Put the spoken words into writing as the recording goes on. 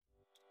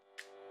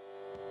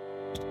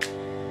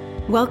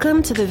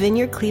Welcome to the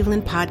Vineyard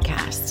Cleveland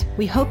podcast.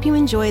 We hope you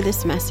enjoy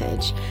this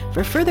message.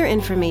 For further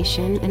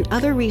information and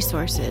other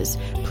resources,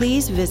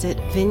 please visit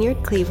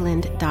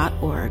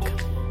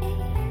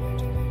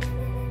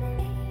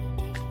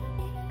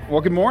vineyardcleveland.org.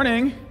 Well, good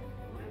morning,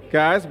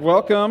 guys.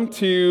 Welcome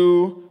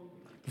to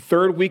the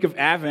third week of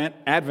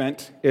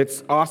Advent.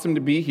 It's awesome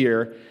to be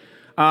here.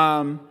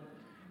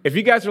 If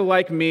you guys are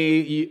like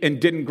me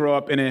and didn't grow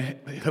up in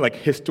a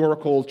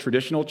historical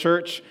traditional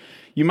church,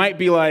 you might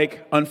be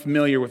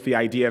unfamiliar with the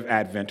idea of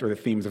Advent or the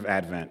themes of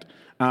Advent.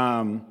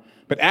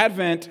 But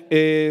Advent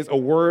is a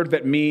word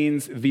that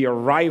means the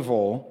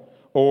arrival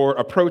or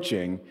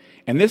approaching.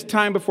 And this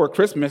time before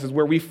Christmas is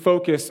where we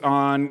focus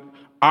on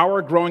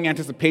our growing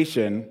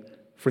anticipation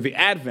for the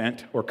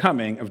advent or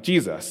coming of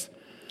Jesus.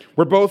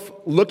 We're both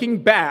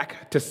looking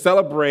back to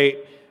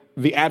celebrate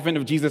the advent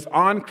of Jesus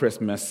on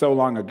Christmas so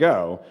long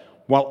ago,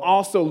 while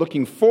also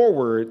looking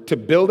forward to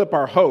build up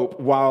our hope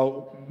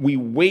while we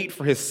wait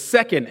for his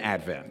second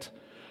advent,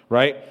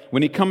 right?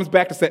 When he comes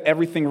back to set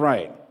everything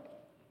right.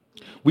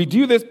 We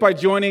do this by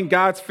joining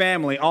God's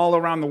family all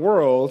around the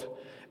world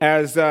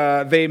as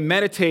they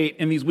meditate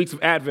in these weeks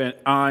of Advent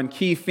on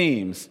key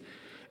themes.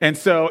 And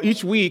so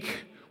each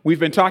week, we've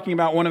been talking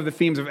about one of the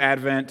themes of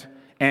Advent,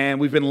 and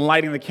we've been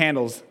lighting the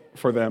candles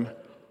for them.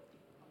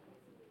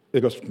 It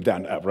goes from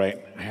down to up,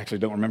 right? I actually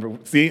don't remember.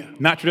 See,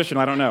 not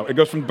traditional, I don't know. It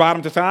goes from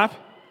bottom to top?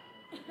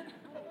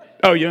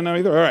 Oh, you don't know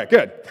either? All right,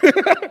 good.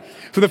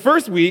 So the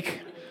first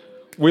week,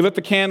 we lit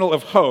the candle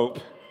of hope,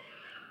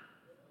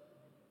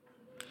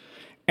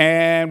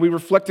 and we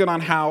reflected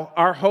on how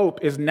our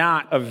hope is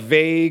not a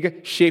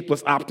vague,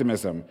 shapeless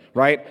optimism,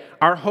 right?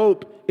 Our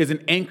hope is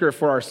an anchor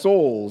for our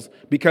souls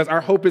because our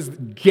hope is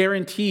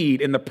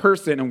guaranteed in the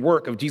person and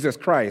work of Jesus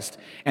Christ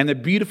and the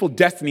beautiful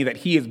destiny that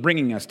he is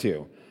bringing us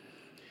to.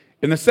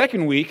 In the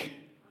second week,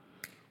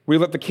 we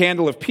lit the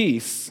candle of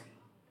peace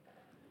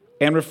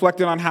and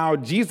reflected on how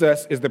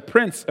Jesus is the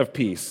Prince of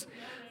Peace.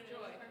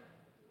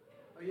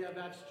 Oh yeah,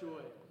 that's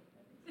joy.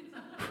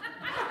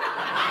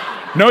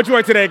 No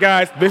joy today,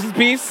 guys. This is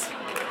peace.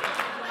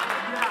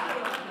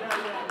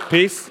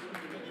 Peace.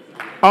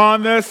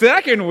 On the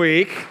second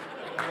week,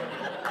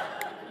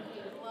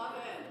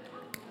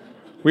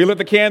 we lit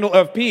the candle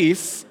of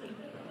peace.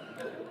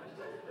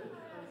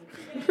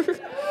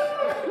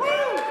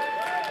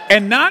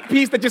 And not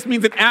peace that just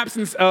means an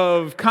absence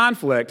of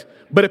conflict,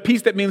 but a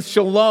peace that means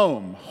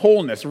shalom,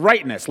 wholeness,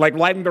 rightness, like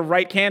lighting the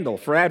right candle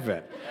for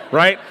Advent,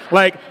 right?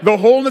 Like the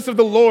wholeness of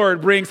the Lord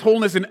brings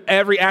wholeness in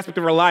every aspect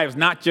of our lives,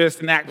 not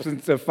just an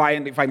absence of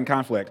fighting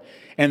conflict.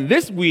 And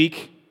this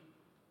week,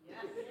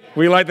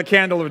 we light the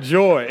candle of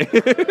joy.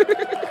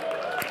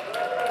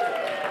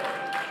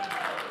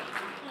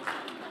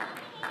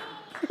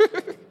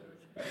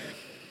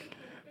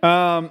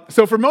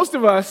 So for most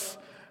of us,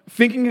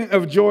 thinking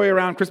of joy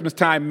around Christmas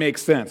time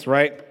makes sense,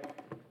 right?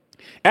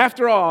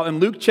 After all, in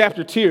Luke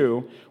chapter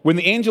 2, when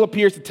the angel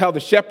appears to tell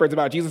the shepherds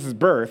about Jesus'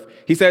 birth,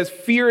 he says,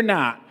 "Fear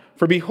not,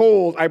 for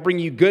behold, I bring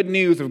you good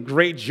news of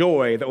great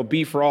joy that will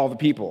be for all the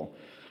people,"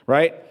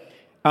 right?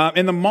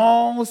 In the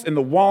malls, in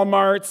the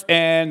Walmarts,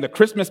 and the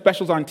Christmas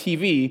specials on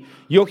TV,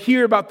 you'll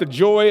hear about the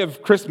joy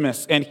of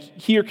Christmas and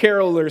hear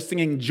carolers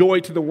singing joy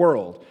to the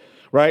world,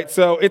 right?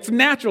 So it's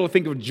natural to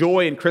think of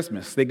joy and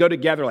Christmas. They go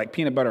together like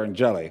peanut butter and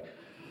jelly,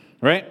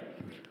 right?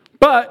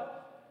 But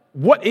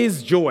what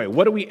is joy?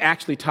 What are we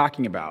actually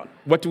talking about?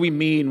 What do we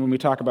mean when we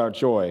talk about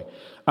joy?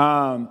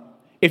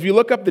 If you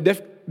look up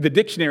the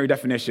dictionary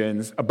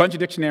definitions, a bunch of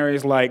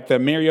dictionaries like the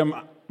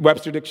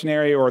Merriam-Webster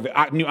Dictionary or the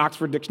New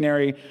Oxford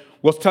Dictionary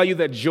will tell you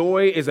that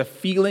joy is a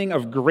feeling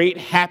of great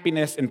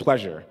happiness and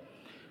pleasure.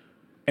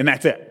 And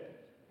that's it.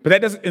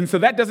 But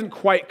that doesn't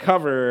quite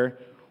cover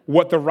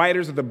what the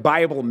writers of the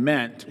Bible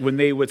meant when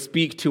they would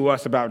speak to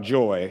us about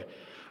joy.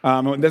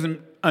 It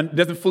doesn't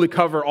fully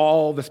cover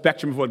all the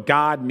spectrum of what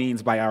God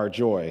means by our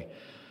joy.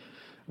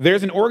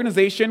 There's an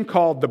organization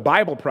called the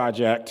Bible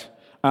Project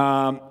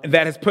that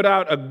has put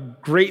out a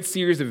great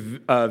series of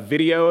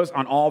videos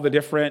on all the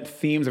different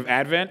themes of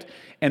Advent,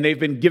 and they've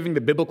been giving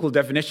the biblical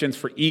definitions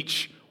for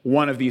each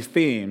one of these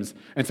themes.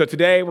 And so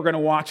today we're going to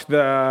watch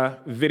the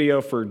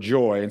video for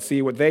joy and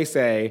see what they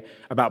say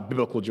about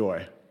biblical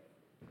joy.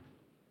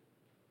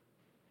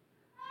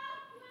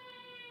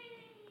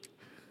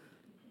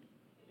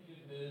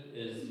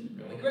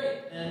 Great,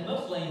 and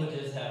most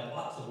languages have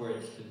lots of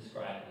words to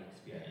describe the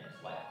experience,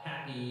 like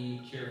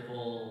happy,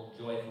 cheerful,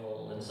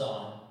 joyful, and so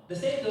on. The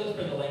same goes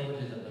for the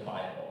languages of the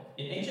Bible.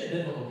 In ancient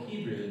biblical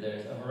Hebrew,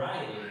 there's a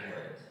variety of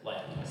words,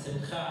 like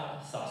simcha,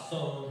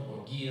 sason,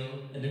 or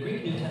gil. In the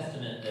Greek New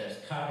Testament, there's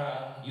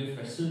kara,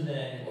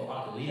 euphrosune, or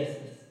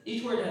akaliasis.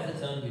 Each word has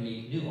its own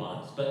unique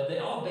nuance, but they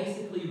all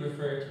basically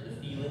refer to the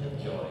feeling of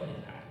joy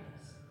and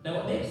happiness. Now,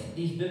 what makes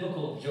these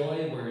biblical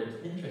joy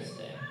words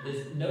interesting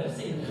is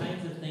noticing the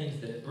kinds of things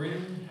that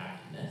bring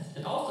happiness,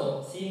 and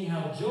also seeing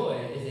how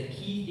joy is a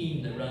key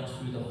theme that runs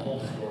through the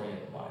whole story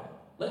of the Bible.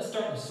 Let's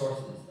start with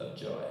sources of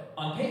joy.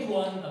 On page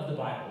 1 of the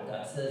Bible,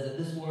 God says that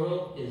this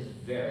world is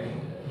very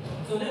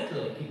good. So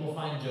naturally, people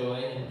find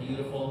joy in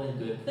beautiful and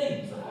good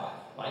things of life,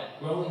 like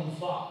growing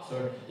flocks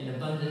or an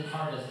abundant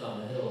harvest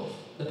on the hills.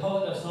 The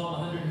poet of Psalm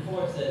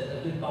 104 says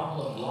a good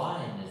bottle of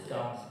wine is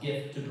God's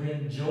gift to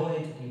bring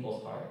joy to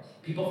people's hearts.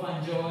 People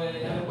find joy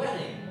at a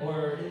wedding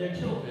or in their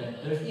children.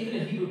 There's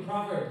even a Hebrew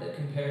proverb that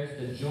compares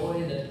the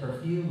joy that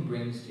perfume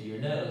brings to your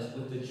nose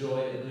with the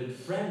joy a good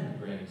friend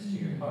brings to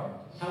your heart.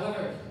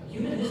 However,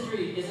 human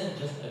history isn't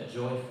just a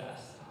joy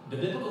fest. The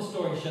biblical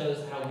story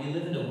shows how we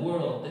live in a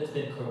world that's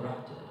been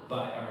corrupted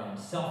by our own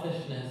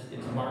selfishness.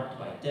 It's marked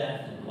by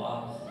death and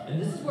loss.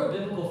 And this is where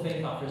biblical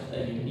faith offers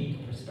a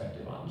unique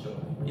perspective on joy.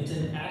 It's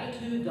an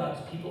attitude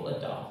God's people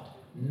adopt,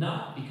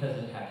 not because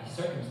of happy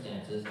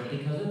circumstances, but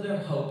because of their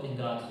hope in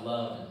God's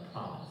love and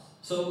promise.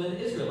 So when the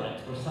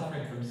Israelites were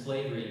suffering from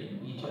slavery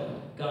in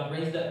Egypt, God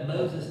raised up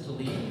Moses to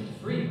lead them to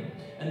freedom.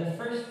 And the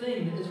first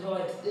thing the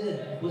Israelites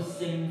did was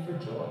sing for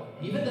joy.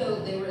 Even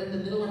though they were in the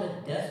middle of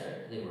a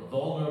desert, they were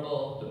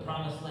vulnerable, the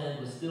promised land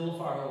was still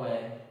far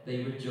away,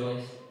 they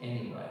rejoiced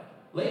anyway.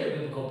 Later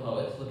biblical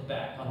poets looked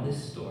back on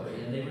this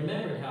story and they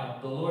remembered how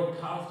the Lord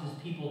caused his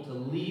people to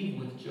leave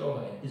with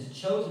joy, his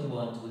chosen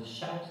ones with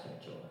shouts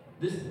of joy.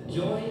 This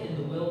joy in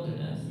the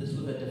wilderness, this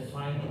was a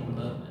defining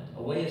moment,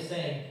 a way of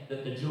saying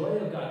that the joy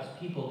of God's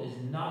people is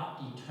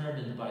not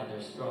determined by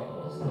their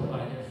struggles, but by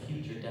their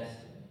future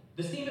destiny.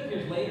 This theme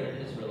appears later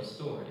in Israel's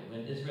story,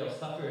 when Israel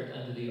suffered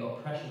under the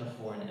oppression of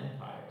foreign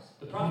empires.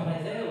 The prophet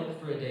Isaiah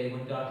looked for a day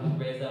when God would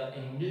raise up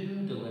a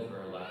new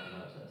deliverer like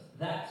Moses.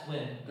 That's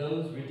when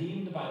those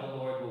redeemed by the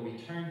Lord will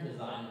return to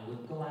Zion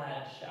with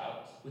glad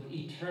shouts, with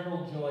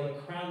eternal joy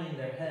crowning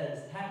their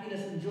heads.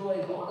 Happiness and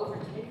joy will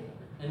overtake them.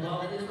 And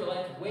while the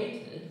Israelites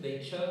waited, they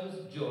chose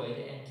joy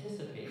to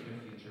anticipate their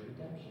future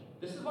redemption.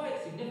 This is why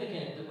it's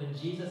significant that when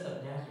Jesus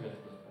of Nazareth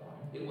was born,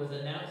 it was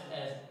announced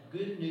as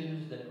good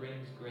news that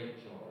brings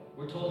great joy.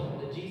 We're told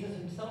that Jesus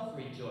himself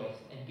rejoiced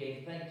and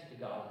gave thanks to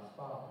God his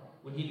Father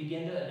when he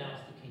began to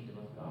announce the kingdom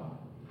of God.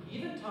 He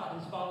even taught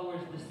his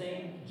followers the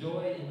same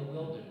joy in the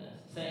wilderness,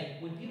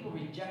 saying, when people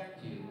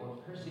reject you or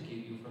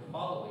persecute you for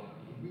following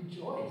me,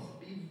 rejoice,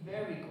 be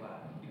very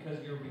glad,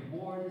 because your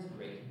reward is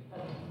great in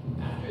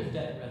heaven. After his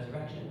death and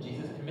resurrection,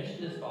 Jesus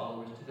commissioned his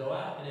followers to go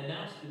out and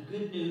announce the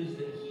good news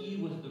that he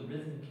was the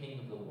risen king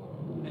of the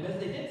world. And as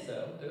they did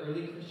so, the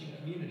early Christian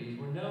communities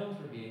were known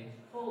for being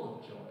full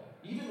of joy,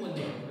 even when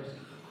they were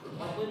persecuted.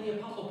 Like when the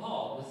Apostle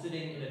Paul was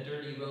sitting in a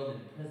dirty Roman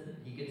prison,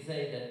 he could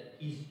say that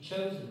he's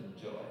chosen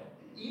joy,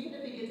 even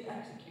if he gets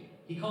executed.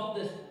 He called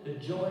this the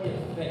joy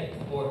of faith,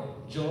 or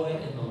joy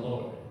in the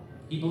Lord.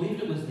 He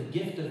believed it was the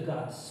gift of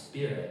God's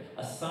Spirit,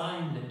 a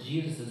sign that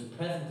Jesus'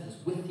 presence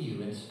is with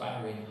you,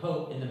 inspiring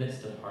hope in the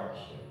midst of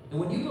hardship. And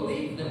when you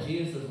believe that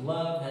Jesus'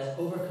 love has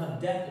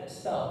overcome death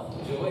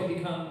itself, joy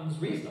becomes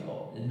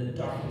reasonable in the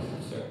darkest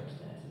of circumstances.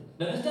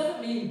 Now, this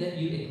doesn't mean that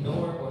you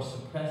ignore or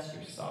suppress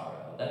your sorrow.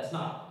 That's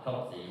not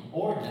healthy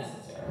or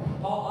necessary.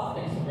 Paul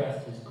often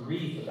expressed his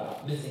grief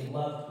about missing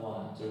loved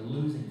ones or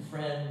losing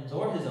friends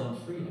or his own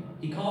freedom.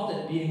 He called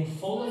it being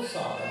full of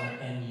sorrow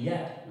and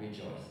yet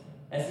rejoicing.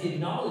 As he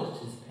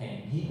acknowledged his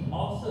pain, he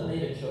also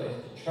made a choice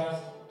to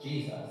trust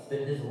Jesus,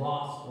 that his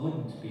loss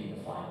wouldn't be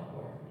the final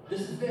word.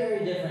 This is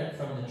very different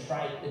from the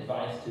trite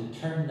advice to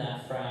turn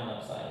that frown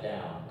upside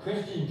down.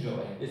 Christian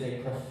joy is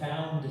a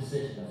profound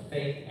decision of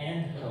faith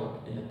and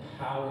hope in the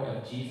power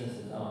of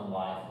Jesus' own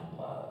life and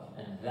love.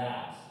 And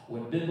that's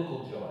what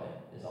biblical joy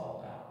is all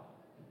about.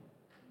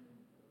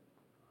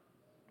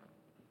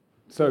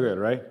 So good,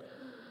 right?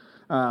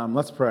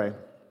 Let's pray.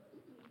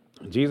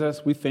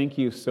 Jesus, we thank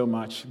you so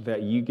much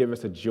that you give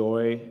us a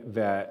joy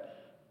that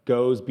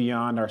goes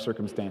beyond our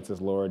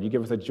circumstances, Lord. You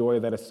give us a joy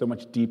that is so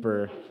much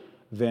deeper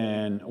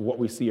than what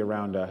we see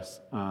around us.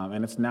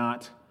 And it's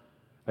not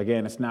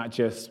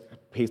just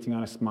pasting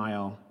on a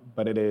smile,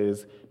 but it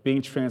is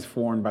being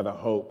transformed by the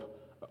hope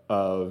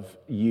of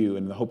you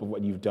and the hope of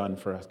what you've done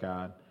for us,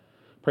 God.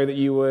 Pray that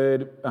you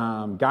would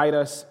guide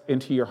us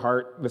into your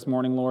heart this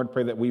morning, Lord.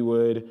 Pray that we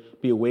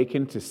would be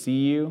awakened to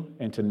see you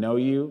and to know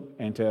you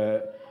and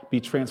to be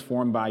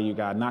transformed by you,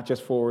 God, not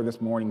just for this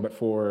morning, but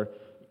for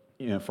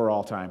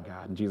all time,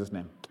 God. In Jesus'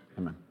 name,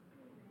 amen.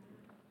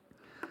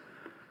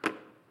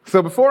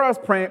 So before I was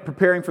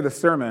preparing for the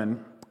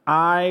sermon,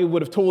 I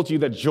would have told you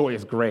that joy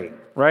is great,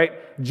 right?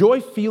 Joy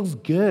feels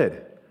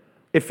good.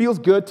 It feels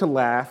good to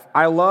laugh.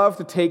 I love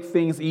to take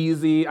things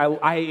easy.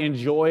 I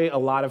enjoy a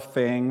lot of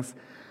things,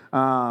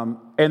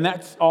 and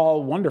that's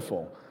all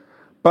wonderful.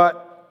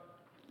 But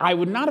I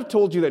would not have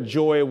told you that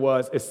joy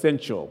was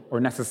essential or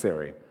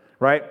necessary,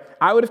 right?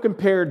 I would have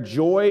compared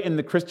joy in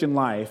the Christian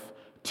life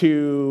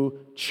to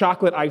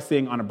chocolate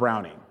icing on a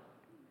brownie.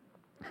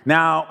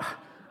 Now,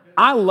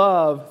 I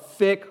love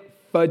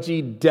thick,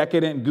 fudgy,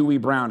 decadent, gooey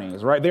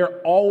brownies, right?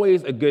 They're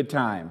always a good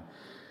time.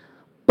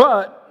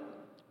 But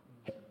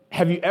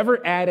have you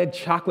ever added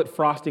chocolate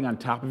frosting on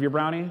top of your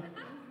brownie?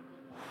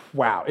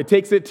 Wow, it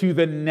takes it to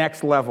the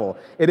next level.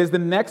 It is the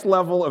next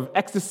level of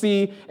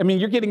ecstasy. I mean,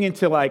 you're getting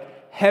into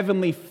like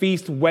heavenly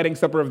feast, wedding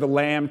supper of the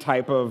Lamb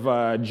type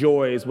of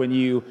joys when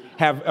you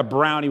have a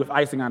brownie with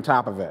icing on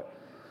top of it.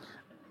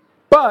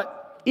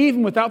 But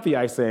even without the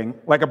icing,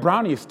 like a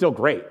brownie is still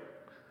great.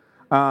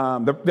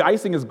 The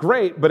icing is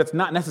great, but it's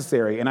not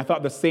necessary. And I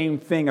thought the same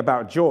thing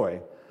about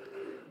joy.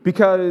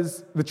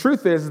 Because the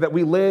truth is that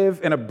we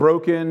live in a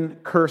broken,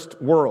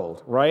 cursed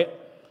world, right?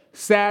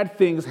 Sad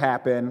things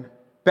happen,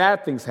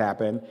 bad things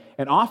happen,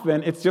 and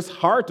often it's just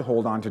hard to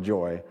hold on to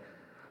joy.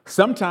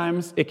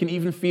 Sometimes it can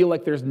even feel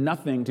like there's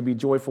nothing to be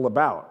joyful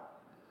about.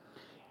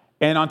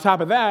 And on top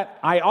of that,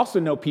 I also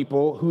know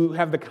people who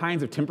have the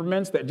kinds of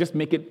temperaments that just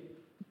make it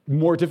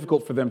more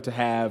difficult for them to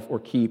have or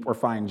keep or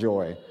find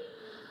joy.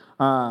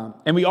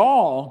 And we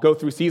all go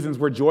through seasons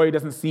where joy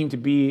doesn't seem to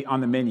be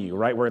on the menu,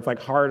 right? Where it's like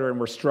harder and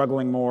we're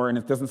struggling more and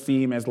it doesn't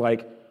seem as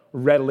like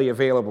readily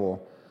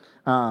available.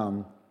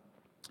 But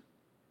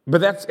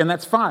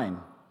that's fine.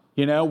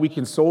 You know, we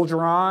can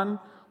soldier on.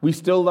 We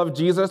still love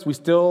Jesus. We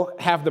still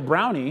have the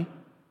brownie,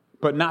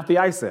 but not the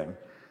icing.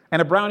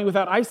 And a brownie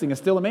without icing is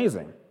still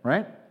amazing,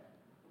 right?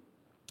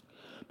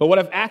 But what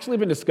I've actually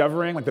been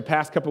discovering like the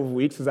past couple of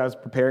weeks as I was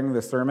preparing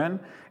this sermon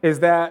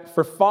is that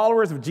for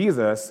followers of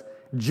Jesus,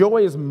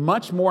 joy is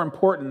much more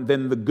important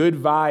than the good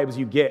vibes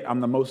you get on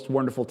the most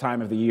wonderful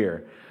time of the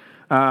year.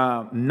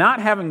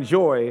 Not having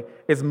joy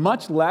is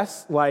much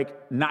less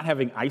like not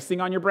having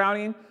icing on your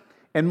brownie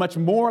and much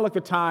more like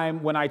the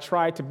time when I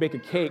tried to bake a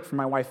cake for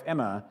my wife,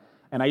 Emma,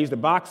 and I used a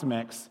box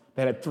mix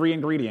that had 3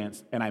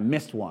 ingredients, and I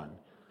missed one.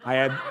 I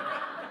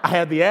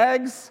had the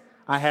eggs,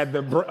 I had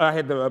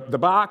the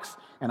box,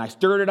 and I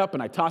stirred it up,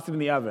 and I tossed it in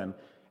the oven,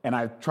 and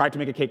I tried to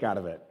make a cake out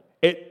of it.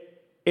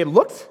 It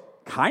looked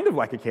kind of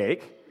like a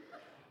cake.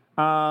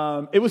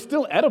 It was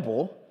still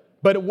edible,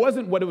 but it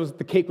wasn't what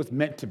the cake was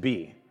meant to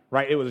be,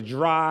 right? It was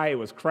dry, it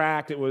was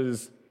cracked, it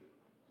was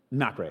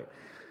not great.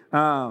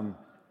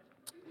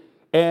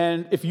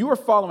 And if you are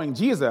following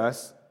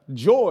Jesus,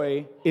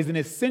 joy is an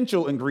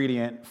essential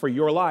ingredient for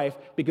your life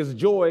because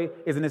joy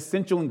is an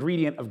essential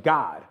ingredient of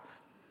God.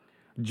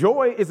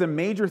 Joy is a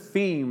major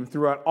theme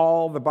throughout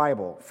all the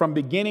Bible, from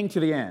beginning to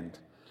the end.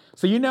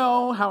 So you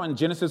know how in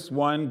Genesis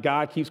 1,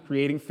 God keeps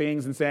creating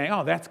things and saying,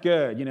 oh, that's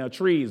good. You know,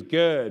 trees,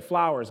 good.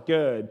 Flowers,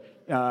 good.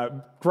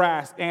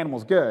 Grass,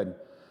 animals, good.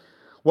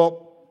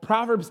 Well,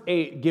 Proverbs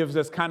 8 gives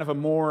us kind of a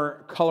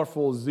more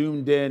colorful,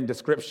 zoomed-in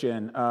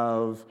description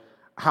of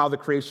how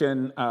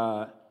creation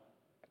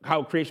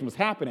was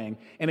happening,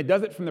 and it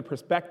does it from the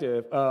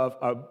perspective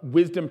of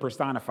wisdom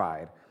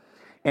personified.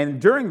 And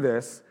during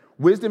this,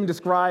 wisdom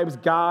describes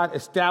God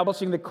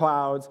establishing the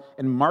clouds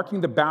and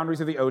marking the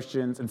boundaries of the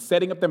oceans and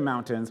setting up the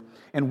mountains.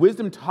 And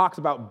wisdom talks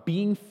about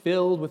being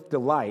filled with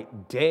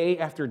delight day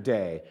after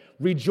day,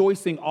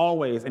 rejoicing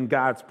always in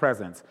God's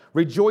presence,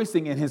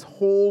 rejoicing in his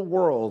whole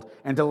world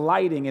and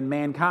delighting in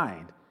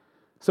mankind.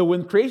 So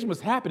when creation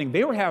was happening,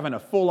 they were having a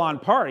full-on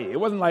party. It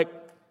wasn't like,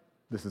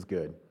 this is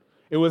good.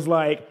 It was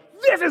like,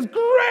 this is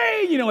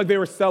great! You know, like they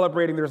were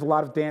celebrating. There was a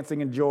lot of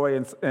dancing and joy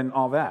and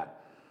all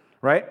that,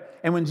 right?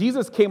 And when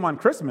Jesus came on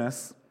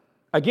Christmas,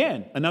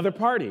 again, another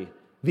party.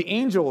 The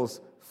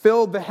angels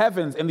filled the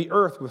heavens and the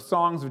earth with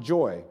songs of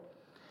joy.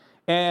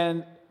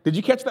 And did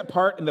you catch that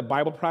part in the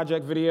Bible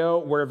Project video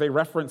where they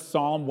reference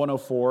Psalm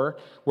 104,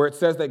 where it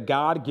says that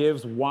God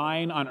gives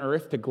wine on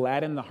earth to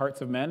gladden the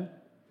hearts of men?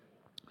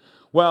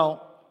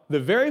 Well, the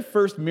very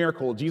first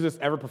miracle Jesus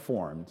ever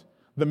performed,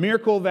 the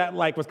miracle that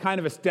was kind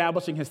of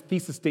establishing his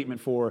thesis statement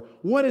for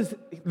what is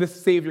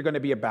this Savior going to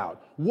be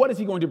about? What is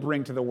he going to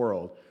bring to the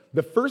world?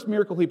 The first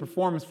miracle he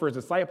performs for his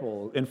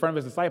disciples, in front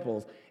of his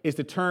disciples, is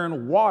to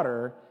turn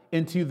water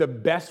into the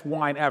best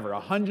wine ever,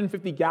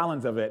 150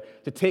 gallons of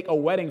it, to take a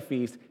wedding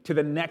feast to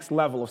the next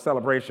level of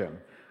celebration.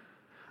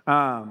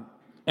 And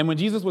when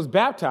Jesus was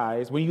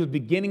baptized, when he was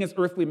beginning his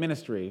earthly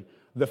ministry,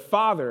 the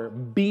Father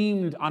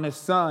beamed on his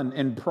Son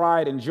in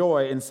pride and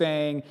joy in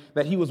saying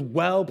that he was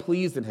well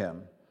pleased in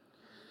him.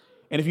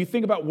 And if you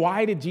think about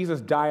why did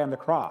Jesus die on the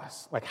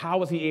cross? Like, how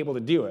was he able to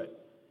do it?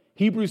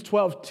 Hebrews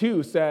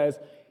 12:2 says,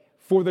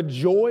 for the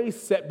joy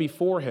set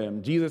before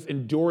him, Jesus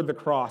endured the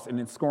cross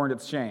and scorned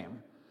its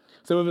shame.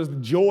 So it was the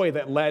joy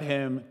that led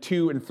him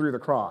to and through the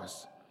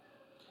cross.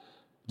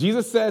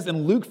 Jesus says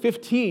in Luke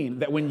 15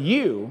 that when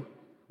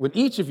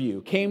each of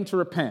you came to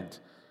repent,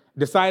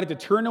 decided to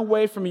turn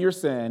away from your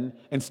sin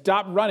and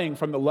stop running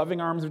from the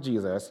loving arms of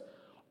Jesus,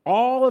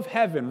 all of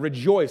heaven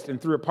rejoiced and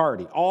threw a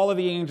party. All of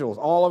the angels,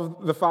 all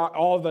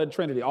of the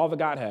Trinity, all of the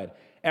Godhead,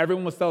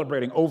 everyone was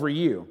celebrating over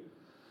you.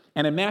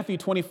 And in Matthew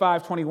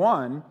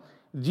 25:21,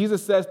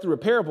 Jesus says through a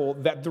parable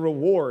that the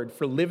reward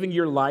for living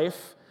your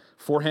life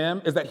for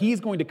him is that he's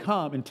going to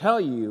come and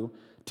tell you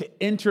to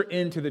enter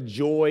into the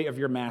joy of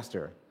your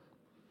master.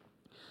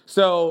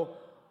 So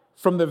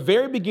from the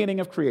very beginning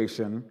of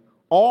creation,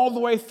 all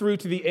the way through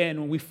to the end,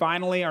 when we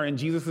finally are in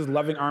Jesus'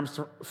 loving arms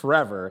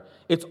forever,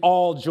 it's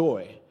all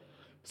joy.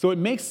 So it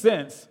makes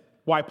sense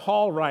why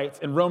Paul writes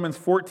in Romans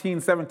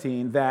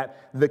 14:17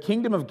 that the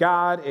kingdom of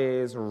God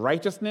is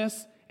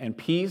righteousness and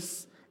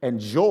peace and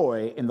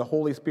joy in the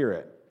Holy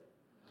Spirit.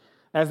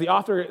 As the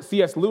author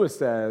C.S. Lewis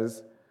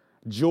says,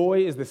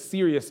 Joy is the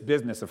serious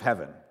business of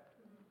heaven.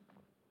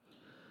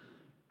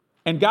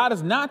 And God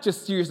is not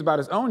just serious about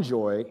his own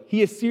joy,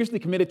 he is seriously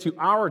committed to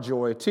our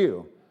joy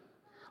too.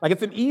 Like,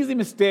 it's an easy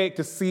mistake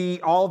to see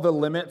all the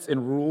limits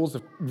and rules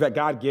that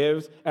God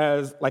gives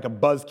as like a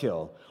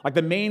buzzkill. Like,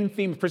 the main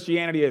theme of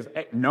Christianity is,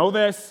 hey, know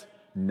this,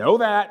 know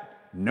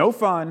that, no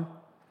fun.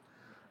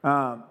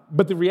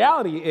 But the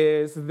reality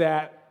is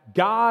that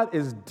God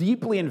is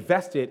deeply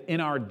invested in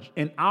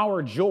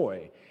our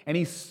joy. And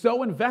he's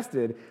so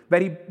invested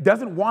that he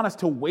doesn't want us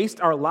to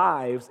waste our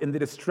lives in the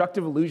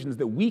destructive illusions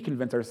that we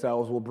convince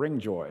ourselves will bring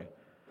joy.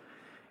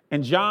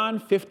 In John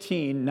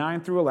 15,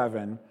 9 through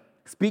 11,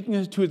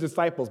 speaking to his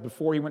disciples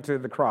before he went to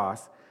the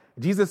cross,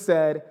 Jesus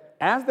said,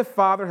 "As the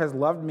Father has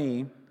loved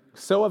me,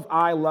 so have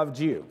I loved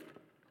you.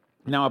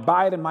 Now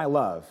abide in my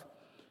love.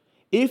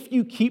 If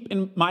you keep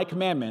in my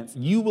commandments,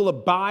 you will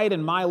abide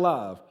in my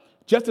love,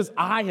 just as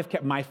I have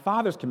kept my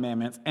Father's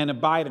commandments and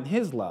abide in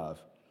his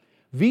love.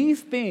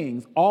 These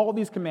things, all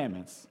these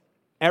commandments,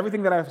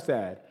 everything that I've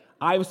said,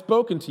 I have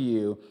spoken to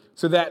you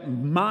so that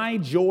my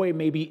joy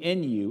may be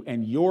in you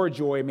and your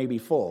joy may be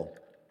full."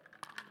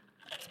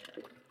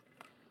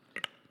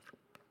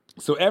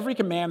 So every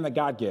command that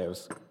God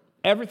gives,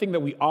 everything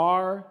that we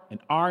are and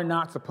are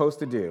not supposed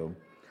to do,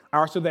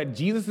 are so that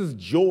Jesus'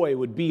 joy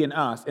would be in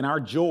us and our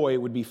joy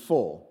would be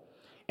full.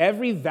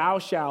 Every thou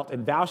shalt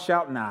and thou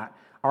shalt not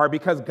are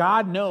because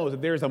God knows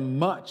that there's a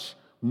much,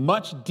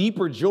 much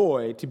deeper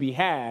joy to be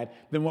had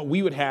than what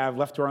we would have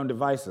left to our own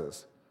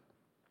devices.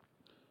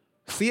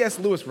 C.S.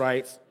 Lewis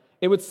writes,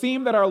 "It would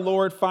seem that our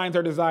Lord finds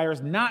our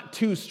desires not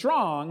too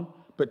strong,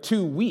 but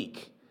too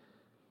weak.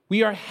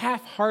 We are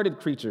half-hearted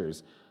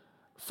creatures,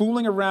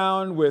 fooling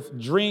around with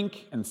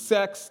drink and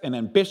sex and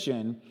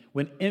ambition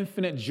when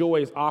infinite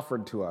joy is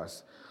offered to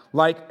us,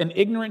 like an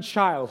ignorant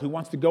child who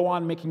wants to go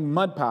on making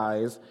mud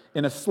pies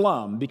in a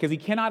slum because he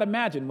cannot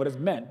imagine what is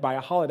meant by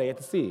a holiday at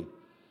the sea.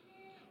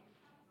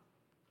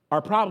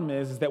 Our problem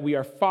is that we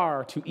are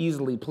far too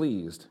easily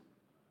pleased."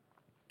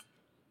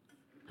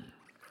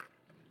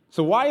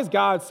 So why is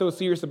God so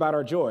serious about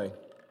our joy?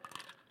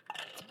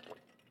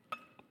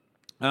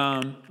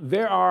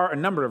 There are a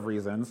number of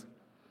reasons.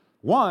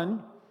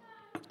 One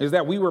is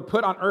that we were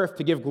put on earth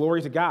to give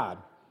glory to God.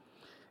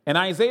 In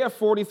Isaiah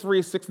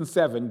 43, 6 and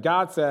 7,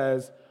 God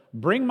says,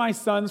 "Bring my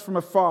sons from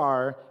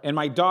afar and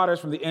my daughters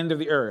from the end of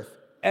the earth,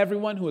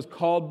 everyone who is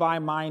called by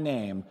my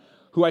name,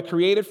 who I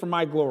created for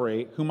my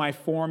glory, whom I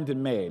formed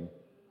and made."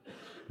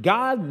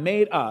 God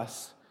made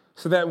us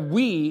so that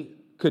we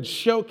could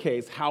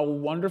showcase how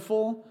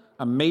wonderful,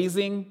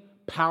 amazing,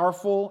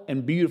 powerful,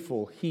 and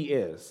beautiful he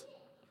is.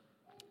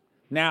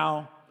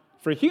 Now,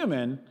 for a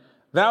human,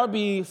 that would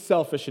be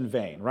selfish and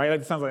vain, right?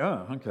 Like, it sounds like,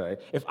 oh, okay.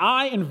 If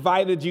I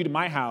invited you to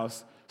my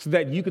house so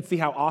that you could see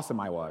how awesome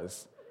I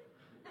was,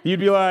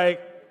 you'd be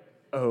like,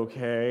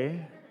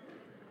 okay.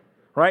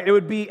 Right? It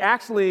would be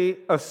actually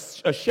a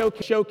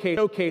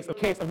showcase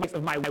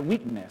of my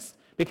weakness,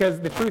 because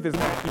the truth is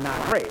actually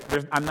not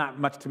great. I'm not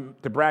much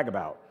to brag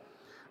about.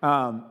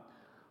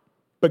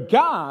 But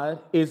God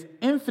is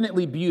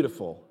infinitely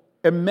beautiful,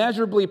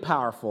 immeasurably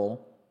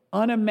powerful,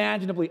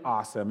 unimaginably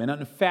awesome, and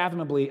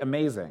unfathomably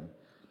amazing.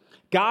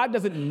 God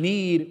doesn't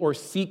need or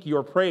seek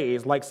your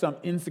praise like some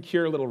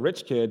insecure little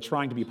rich kid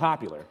trying to be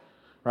popular,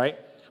 right?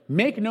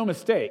 Make no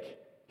mistake,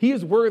 he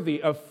is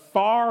worthy of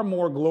far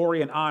more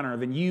glory and honor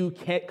than you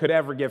could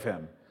ever give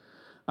him.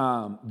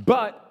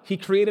 But he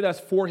created us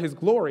for his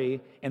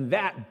glory, and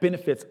that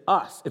benefits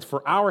us. It's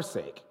for our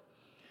sake.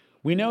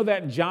 We know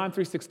that John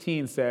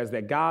 3:16 says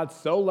that God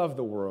so loved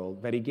the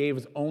world that he gave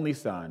his only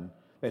son,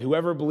 that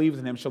whoever believes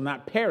in him shall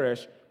not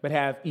perish, but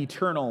have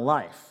eternal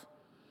life.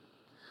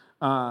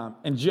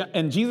 And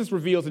Jesus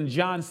reveals in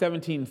John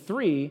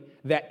 17:3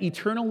 that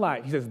eternal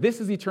life, he says, "This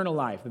is eternal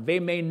life, that they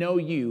may know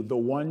you, the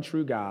one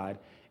true God,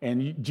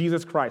 and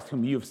Jesus Christ,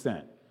 whom you have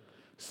sent."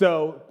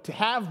 So to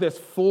have this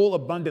full,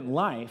 abundant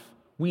life,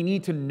 we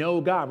need to know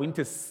God. We need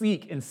to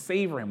seek and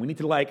savor him. We need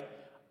to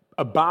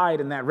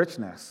abide in that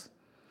richness.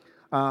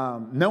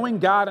 Knowing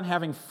God and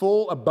having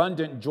full,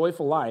 abundant,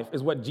 joyful life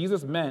is what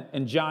Jesus meant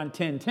in John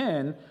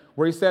 10:10,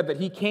 where he said that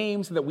he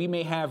came so that we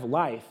may have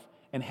life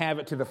and have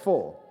it to the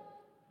full.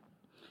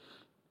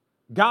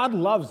 God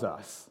loves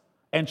us,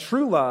 and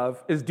true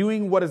love is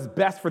doing what is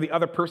best for the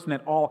other person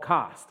at all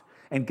cost.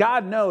 And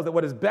God knows that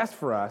what is best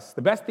for us,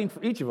 the best thing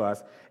for each of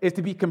us, is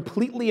to be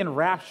completely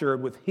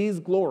enraptured with his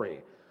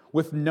glory,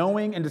 with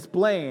knowing and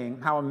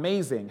displaying how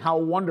amazing, how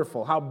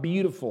wonderful, how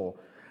beautiful,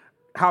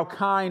 how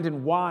kind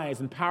and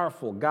wise and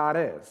powerful God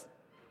is.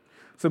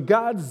 So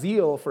God's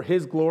zeal for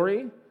his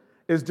glory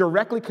is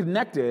directly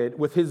connected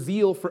with his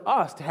zeal for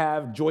us to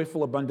have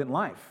joyful, abundant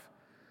life.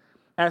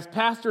 As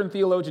pastor and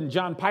theologian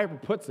John Piper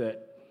puts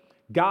it,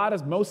 God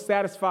is most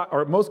satisfied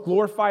or most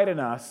glorified in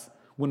us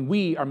when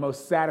we are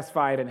most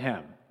satisfied in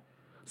him.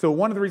 So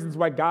one of the reasons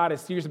why God is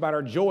serious about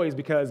our joy is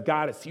because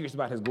God is serious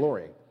about his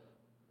glory.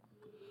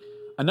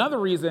 Another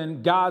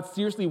reason God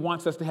seriously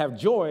wants us to have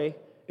joy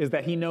is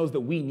that he knows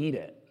that we need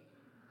it.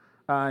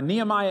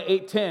 Nehemiah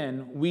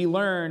 8:10, we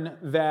learn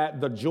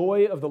that the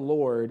joy of the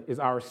Lord is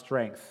our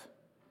strength.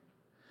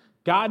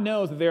 God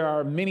knows that there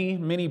are many,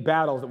 many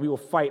battles that we will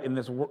fight in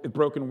this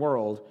broken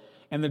world,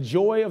 and the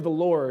joy of the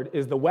Lord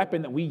is the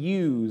weapon that we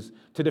use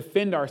to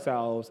defend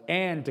ourselves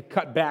and to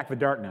cut back the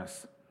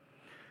darkness.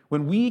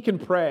 When we can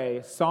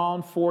pray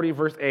Psalm 40,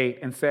 verse 8,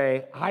 and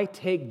say, I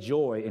take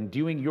joy in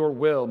doing your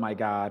will, my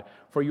God,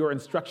 for your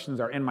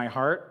instructions are in my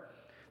heart,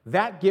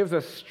 that gives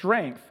us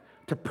strength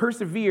to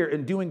persevere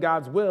in doing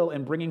God's will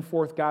and bringing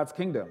forth God's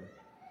kingdom.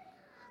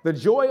 The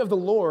joy of the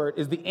Lord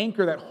is the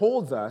anchor that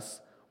holds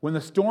us when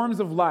the storms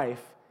of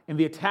life and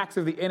the attacks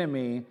of the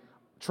enemy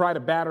try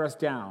to batter us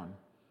down.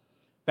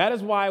 That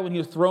is why when he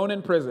was thrown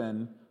in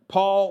prison,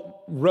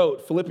 Paul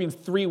wrote Philippians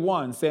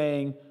 3:1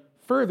 saying,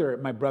 further,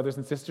 my brothers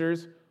and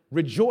sisters,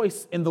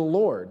 rejoice in the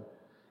Lord.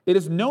 It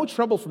is no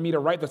trouble for me to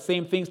write the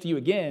same things to you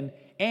again,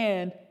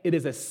 and it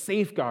is a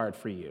safeguard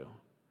for you.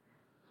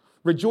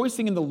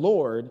 Rejoicing in the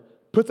Lord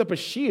puts up a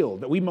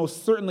shield that we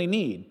most certainly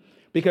need,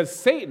 because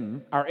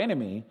Satan, our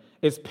enemy,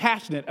 is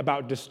passionate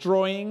about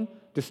destroying,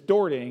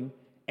 distorting,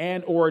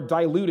 and or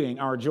diluting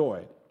our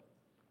joy.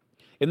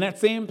 In that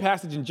same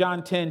passage in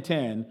John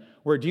 10:10,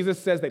 where Jesus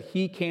says that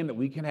he came that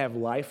we can have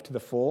life to the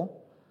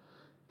full,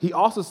 he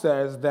also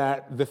says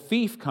that the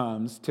thief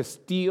comes to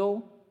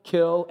steal,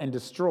 kill, and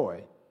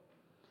destroy.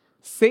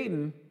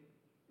 Satan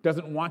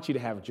doesn't want you to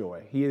have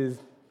joy. He is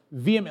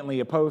vehemently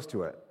opposed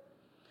to it.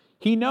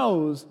 He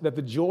knows that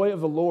the joy of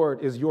the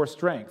Lord is your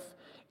strength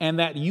and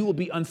that you will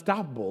be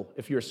unstoppable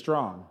if you're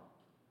strong.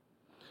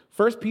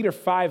 1 Peter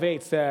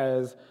 5:8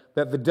 says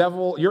that the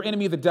devil, your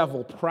enemy the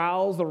devil,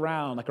 prowls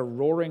around like a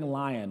roaring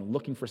lion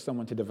looking for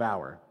someone to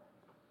devour.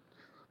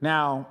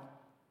 Now,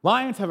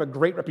 lions have a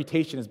great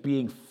reputation as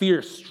being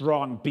fierce,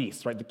 strong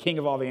beasts, right? The king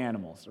of all the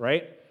animals,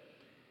 right?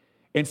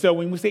 And so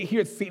when we say here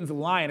it's Satan's a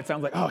lion, it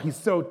sounds like, oh, he's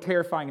so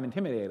terrifying and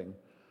intimidating.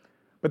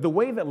 But the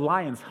way that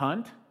lions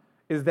hunt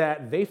is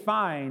that they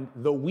find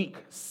the weak,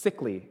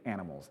 sickly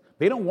animals.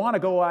 They don't want to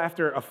go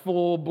after a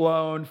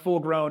full-blown,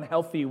 full-grown,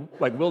 healthy,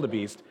 like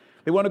wildebeest.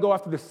 They want to go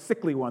after the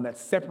sickly one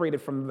that's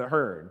separated from the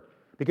herd,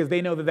 because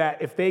they know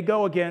that if they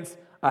go against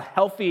a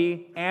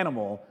healthy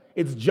animal,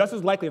 it's just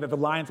as likely that the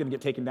lion's going to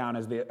get taken down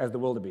as the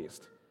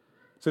wildebeest.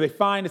 So they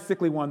find a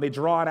sickly one, they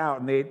draw it out,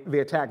 and they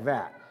attack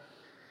that.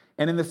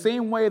 And in the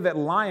same way that a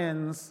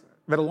lion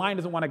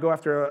doesn't want to go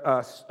after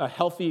a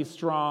healthy,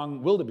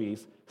 strong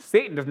wildebeest,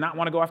 Satan does not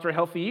want to go after a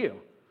healthy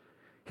you.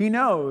 He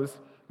knows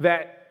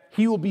that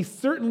he will be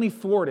certainly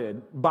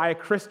thwarted by a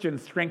Christian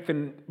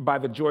strengthened by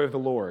the joy of the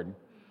Lord.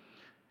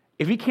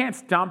 If he can't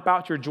stomp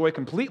out your joy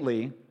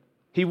completely,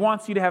 he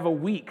wants you to have a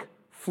weak,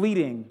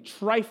 fleeting,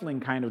 trifling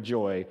kind of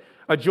joy,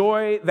 a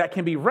joy that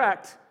can be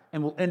wrecked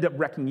and will end up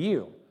wrecking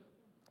you.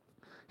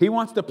 He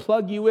wants to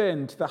plug you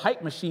into the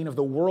hype machine of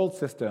the world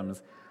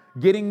systems,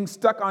 getting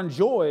stuck on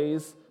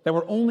joys that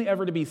were only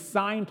ever to be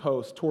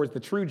signposts towards the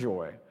true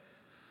joy.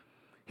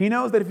 He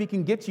knows that if he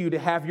can get you to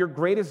have your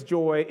greatest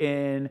joy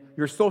in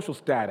your social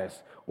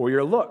status or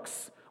your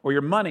looks or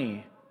your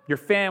money, your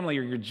family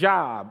or your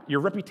job, your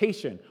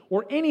reputation,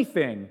 or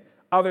anything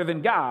other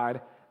than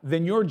God,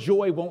 then your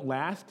joy won't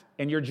last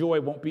and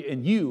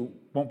you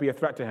won't be a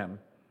threat to him.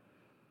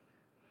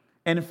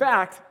 And in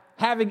fact,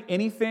 having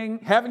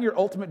your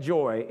ultimate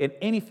joy in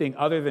anything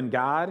other than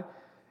God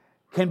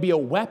can be a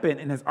weapon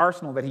in his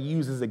arsenal that he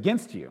uses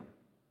against you,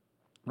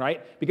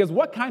 right? Because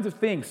what kinds of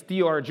things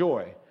steal our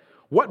joy?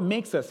 What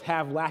makes us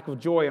have lack of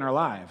joy in our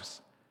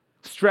lives?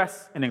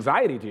 Stress and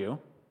anxiety do.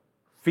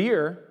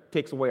 Fear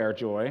takes away our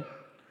joy.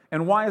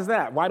 And why is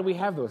that? Why do we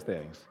have those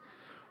things?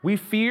 We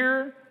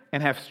fear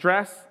and have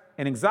stress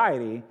and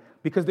anxiety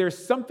because there's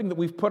something that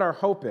we've put our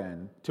hope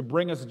in to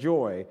bring us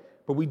joy,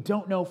 but we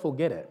don't know if we'll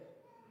get it,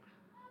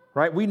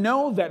 right? We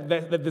know that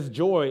this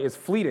joy is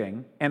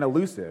fleeting and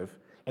elusive,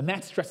 and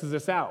that stresses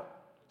us out.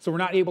 So we're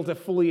not able to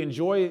fully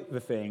enjoy the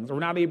things, or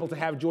we're not able to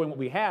have joy in what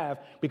we have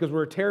because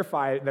we're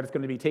terrified that it's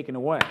going to be taken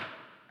away.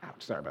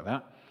 Ouch, sorry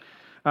about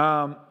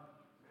that.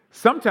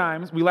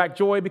 Sometimes we lack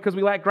joy because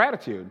we lack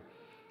gratitude.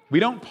 We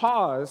don't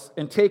pause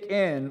and take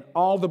in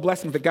all the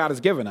blessings that God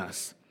has given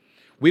us.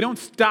 We don't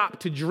stop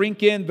to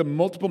drink in the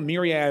multiple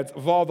myriads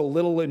of all the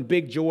little and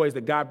big joys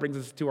that God brings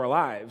us to our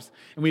lives,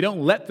 and we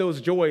don't let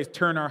those joys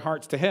turn our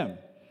hearts to him.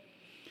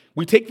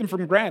 We take them for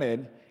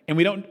granted, and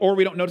we don't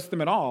notice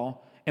them at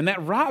all, and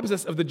that robs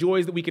us of the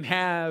joys that we can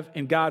have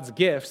in God's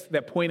gifts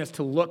that point us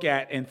to look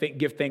at and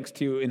give thanks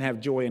to and have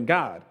joy in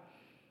God.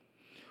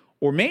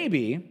 Or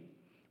maybe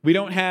we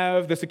don't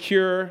have the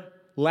secure,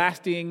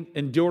 lasting,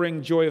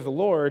 enduring joy of the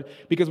Lord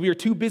because we are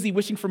too busy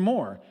wishing for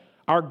more.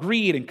 Our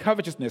greed and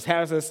covetousness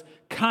has us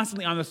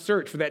constantly on the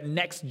search for that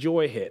next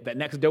joy hit, that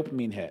next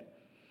dopamine hit.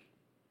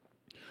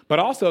 But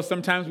also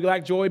sometimes we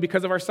lack joy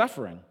because of our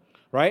suffering,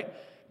 right?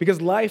 Because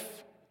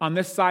life on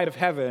this side of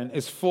heaven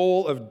is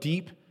full of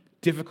deep,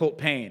 difficult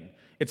pain.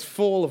 It's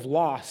full of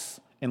loss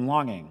and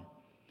longing.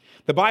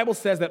 The Bible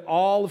says that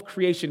all of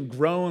creation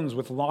groans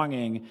with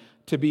longing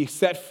to be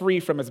set free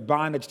from its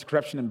bondage to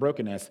corruption and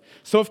brokenness.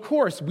 So of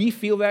course, we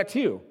feel that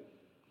too.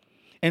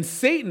 And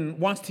Satan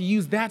wants to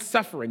use that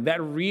suffering,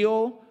 that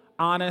real,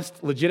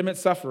 honest, legitimate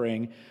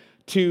suffering,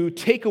 to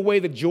take away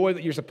the joy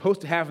that you're supposed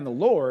to have in the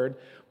Lord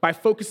by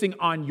focusing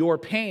on your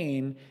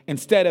pain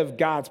instead of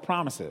God's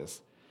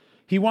promises.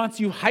 He wants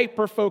you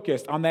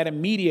hyper-focused on that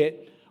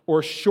immediate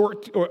or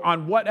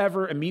on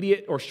whatever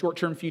immediate or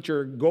short-term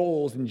future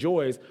goals and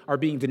joys are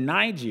being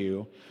denied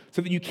you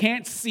so that you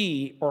can't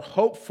see or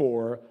hope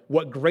for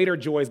what greater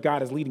joys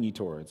God is leading you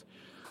towards.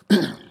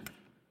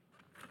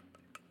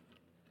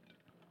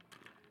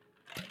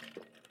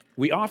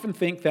 We often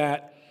think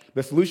that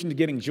the solution to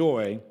getting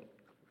joy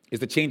is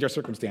to change our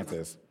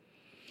circumstances.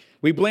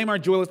 We blame our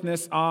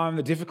joylessness on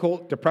the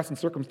difficult, depressing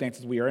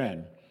circumstances we are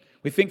in.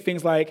 We think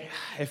things like,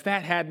 if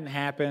that hadn't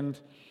happened,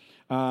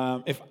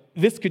 if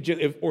this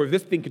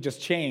thing could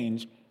just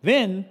change,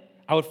 then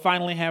I would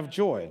finally have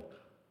joy.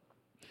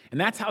 And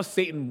that's how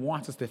Satan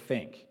wants us to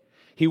think.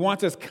 He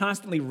wants us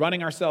constantly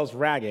running ourselves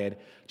ragged,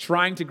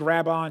 trying to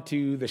grab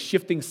onto the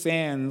shifting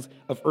sands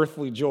of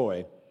earthly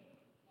joy.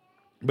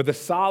 But the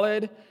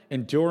solid,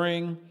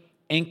 enduring,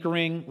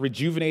 anchoring,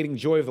 rejuvenating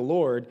joy of the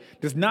Lord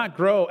does not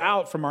grow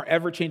out from our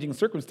ever-changing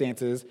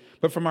circumstances,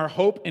 but from our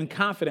hope and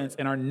confidence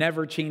in our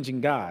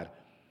never-changing God.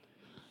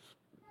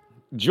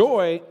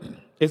 Joy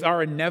is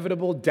our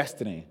inevitable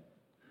destiny.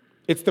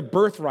 It's the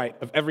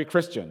birthright of every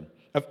Christian,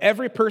 of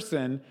every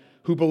person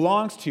who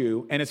belongs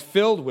to and is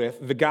filled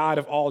with the God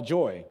of all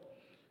joy.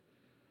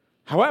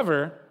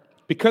 However,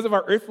 because of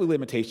our earthly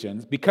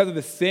limitations, because of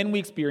the sin we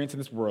experience in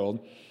this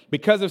world,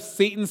 because of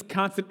Satan's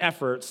constant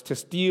efforts to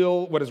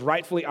steal what is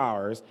rightfully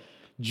ours,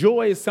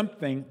 joy is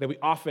something that we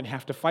often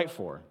have to fight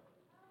for.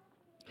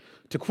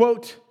 To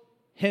quote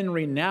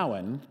Henry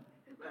Nouwen,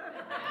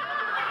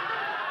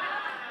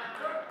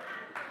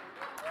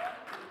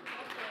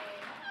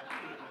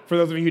 for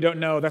those of you who don't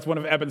know, that's one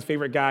of Eben's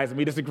favorite guys, and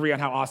we disagree on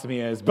how awesome he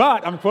is,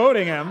 but I'm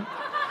quoting him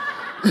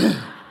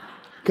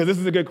because this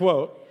is a good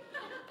quote.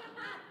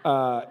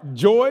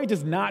 Joy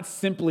does not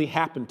simply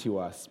happen to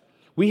us.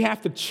 We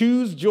have to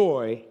choose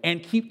joy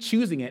and keep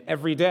choosing it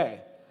every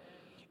day.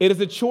 It is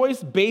a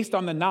choice based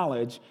on the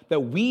knowledge that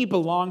we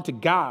belong to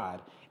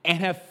God and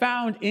have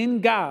found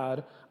in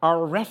God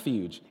our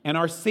refuge and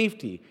our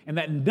safety, and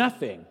that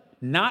nothing,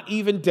 not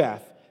even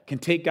death, can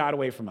take God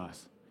away from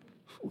us.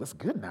 Ooh, that's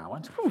good now.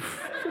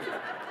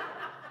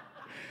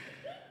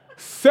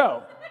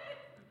 So,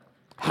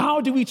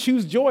 how do we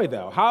choose joy,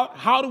 though?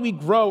 How do we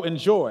grow in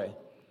joy?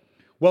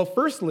 Well,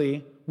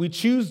 firstly, we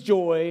choose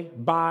joy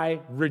by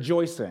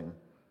rejoicing.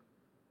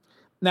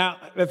 Now,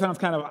 that sounds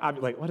kind of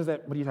obvious. Like, what is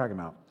that? What are you talking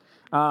about?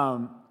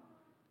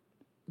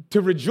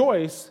 To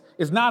rejoice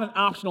is not an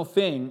optional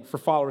thing for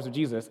followers of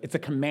Jesus. It's a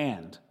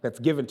command that's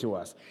given to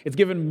us. It's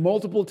given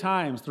multiple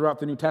times throughout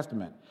the New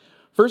Testament.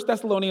 1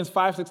 Thessalonians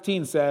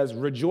 5:16 says,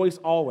 rejoice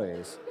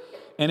always.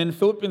 And in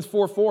Philippians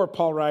 4:4,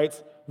 Paul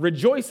writes,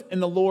 rejoice in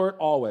the Lord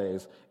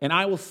always. And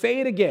I will say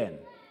it again,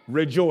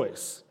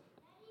 rejoice.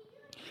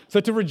 So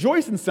to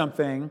rejoice in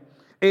something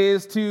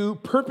is to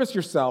purpose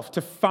yourself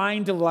to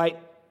find delight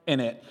in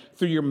it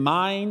through your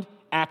mind,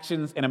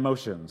 actions, and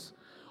emotions.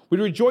 We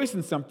rejoice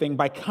in something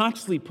by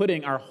consciously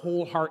putting our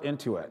whole heart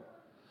into it.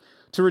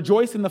 To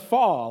rejoice in the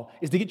fall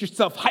is to get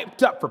yourself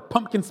hyped up for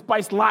pumpkin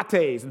spice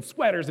lattes and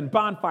sweaters and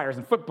bonfires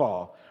and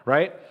football,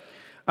 right?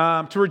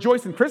 To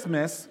rejoice in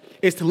Christmas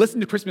is to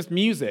listen to Christmas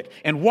music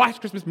and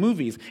watch Christmas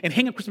movies and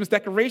hang up Christmas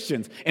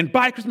decorations and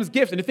buy Christmas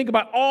gifts and to think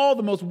about all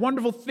the most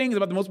wonderful things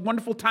about the most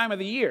wonderful time of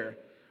the year,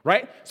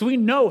 right? So we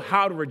know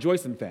how to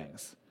rejoice in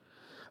things.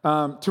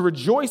 To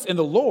rejoice in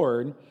the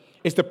Lord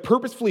is to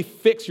purposefully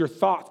fix your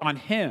thoughts on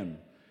Him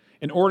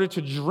in order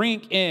to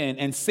drink in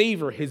and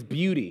savor His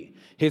beauty,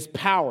 His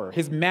power,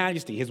 His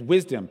majesty, His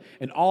wisdom,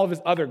 and all of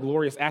His other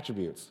glorious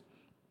attributes.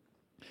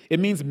 It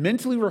means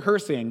mentally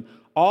rehearsing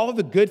all of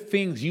the good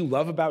things you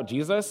love about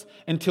Jesus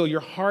until your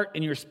heart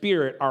and your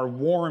spirit are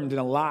warmed and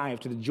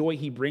alive to the joy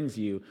He brings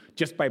you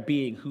just by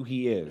being who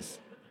He is.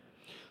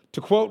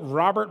 To quote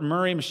Robert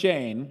Murray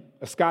M'Cheyne,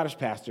 a Scottish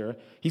pastor,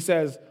 he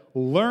says,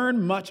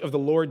 learn much of the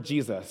Lord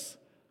Jesus.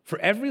 For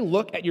every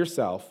look at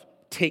yourself,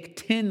 take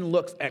 10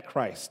 looks at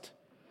Christ.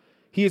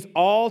 He is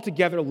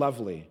altogether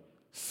lovely,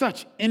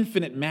 such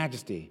infinite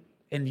majesty,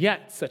 and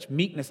yet such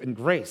meekness and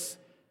grace,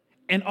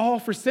 and all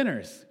for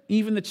sinners,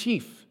 even the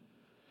chief.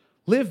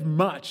 Live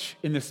much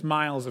in the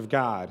smiles of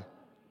God.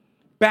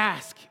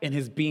 Bask in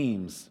His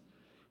beams.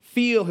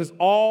 Feel His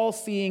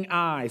all-seeing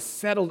eyes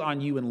settled on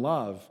you in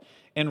love,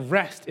 and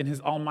rest in His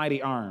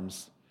almighty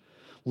arms.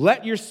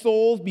 Let your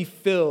souls be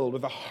filled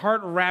with a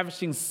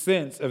heart-ravishing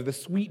sense of the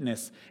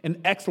sweetness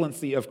and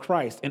excellency of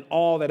Christ and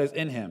all that is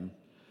in Him.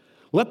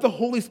 Let the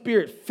Holy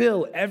Spirit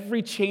fill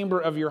every chamber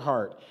of your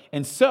heart,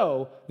 and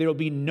so there will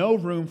be no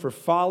room for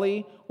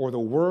folly or the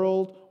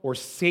world or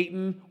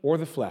Satan or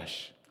the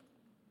flesh.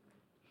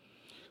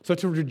 So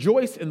to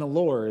rejoice in the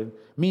Lord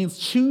means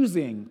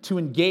choosing to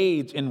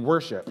engage in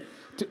worship,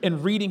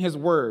 in reading His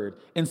word,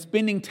 and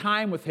spending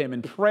time with Him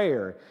in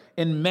prayer,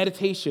 in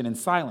meditation and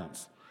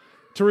silence.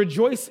 To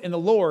rejoice in the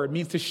Lord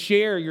means to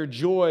share your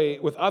joy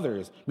with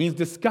others, means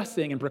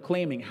discussing and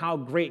proclaiming how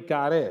great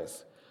God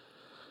is.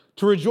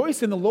 To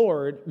rejoice in the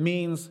Lord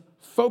means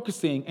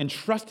focusing and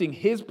trusting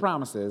His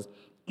promises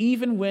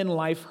even when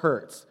life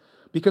hurts,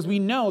 because we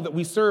know that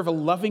we serve a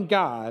loving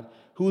God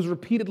who has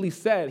repeatedly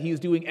said he is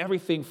doing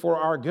everything for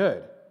our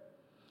good,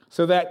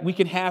 so that we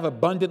can have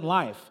abundant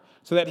life,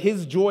 so that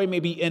his joy may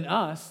be in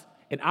us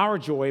and our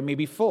joy may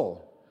be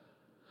full.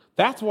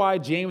 That's why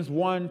James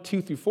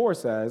 1:2-4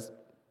 says,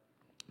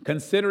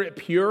 "Consider it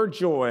pure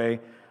joy,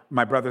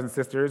 my brothers and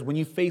sisters, when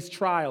you face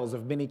trials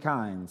of many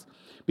kinds,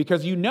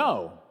 because you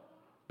know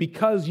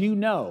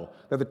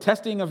that the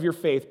testing of your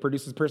faith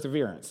produces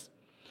perseverance.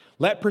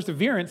 Let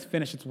perseverance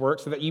finish its work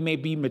so that you may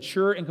be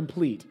mature and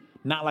complete,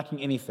 not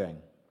lacking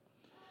anything."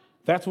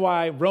 That's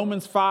why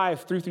Romans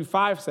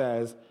 5:3-5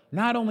 says,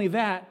 not only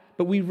that,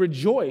 but we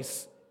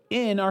rejoice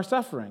in our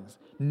sufferings,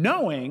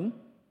 knowing,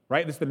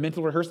 right, this is the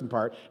mental rehearsing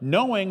part,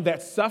 knowing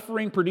that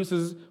suffering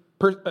produces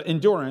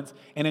endurance,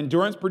 and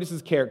endurance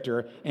produces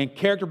character, and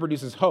character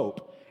produces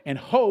hope. And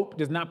hope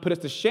does not put us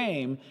to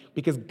shame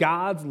because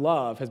God's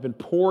love has been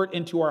poured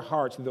into our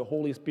hearts through the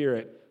Holy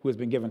Spirit who has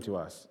been given to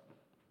us.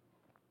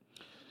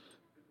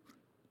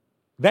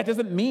 That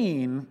doesn't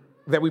mean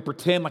that we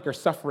pretend like our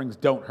sufferings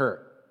don't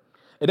hurt.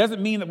 It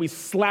doesn't mean that we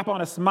slap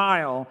on a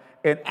smile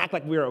and act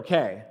like we're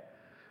okay.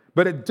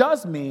 But it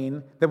does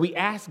mean that we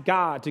ask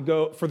God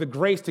for the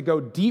grace to go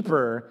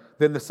deeper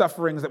than the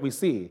sufferings that we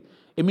see.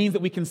 It means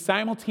that we can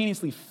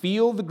simultaneously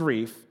feel the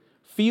grief,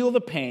 feel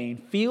the pain,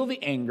 feel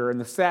the anger and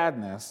the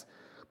sadness,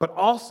 but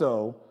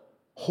also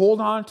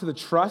hold on to the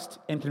trust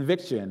and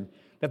conviction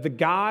that the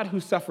God who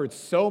suffered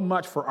so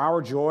much for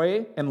our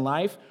joy in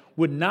life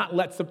would not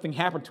let something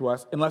happen to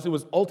us unless it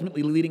was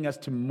ultimately leading us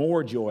to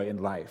more joy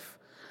in life,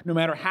 no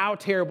matter how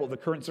terrible the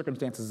current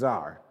circumstances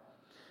are.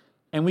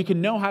 And we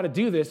can know how to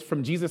do this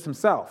from Jesus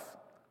himself,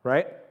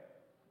 right?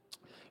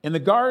 In the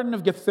Garden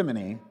of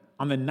Gethsemane,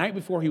 on the night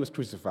before he was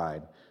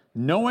crucified,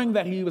 knowing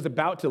that he was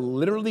about to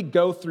literally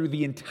go through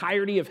the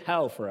entirety of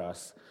hell for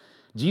us,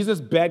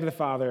 Jesus begged the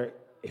Father,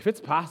 if it's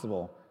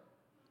possible,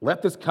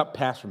 let this cup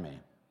pass from me.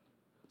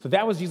 So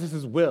that was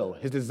Jesus' will,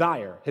 his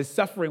desire. His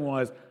suffering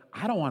was,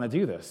 I don't want to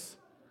do this.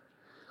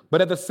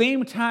 But at the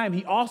same time,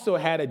 he also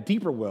had a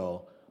deeper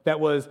will that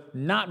was,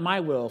 not my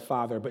will,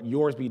 Father, but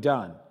yours be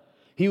done.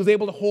 He was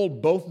able to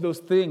hold both of those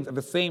things at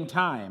the same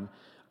time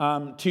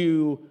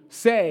to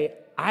say,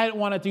 I don't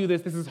want to do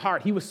this. This is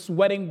hard. He was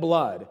sweating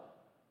blood,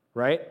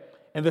 right?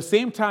 And at the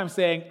same time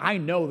saying, I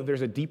know that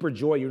there's a deeper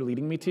joy you're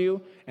leading me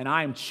to, and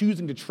I am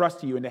choosing to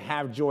trust you and to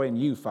have joy in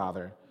you,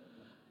 Father.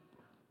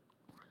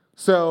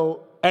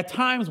 So at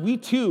times, we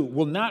too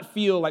will not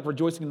feel like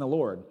rejoicing in the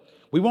Lord.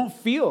 We won't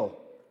feel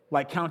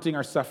like counting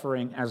our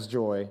suffering as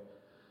joy.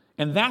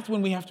 And that's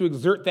when we have to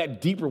exert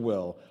that deeper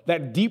will,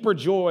 that deeper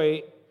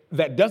joy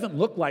that doesn't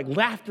look like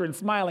laughter and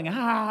smiling,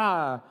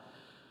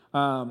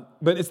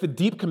 but it's the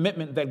deep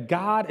commitment that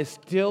God is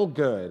still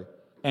good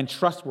and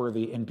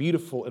trustworthy and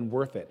beautiful and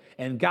worth it.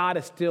 And God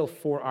is still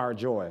for our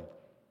joy.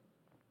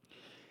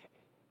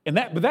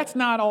 But that's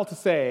not all to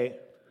say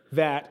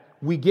that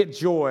we get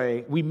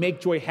joy, we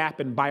make joy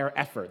happen by our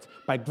efforts,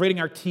 by gritting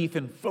our teeth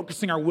and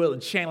focusing our will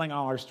and channeling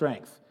all our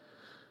strength.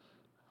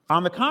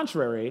 On the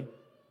contrary,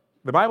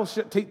 the Bible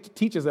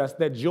teaches us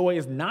that joy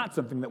is not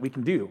something that we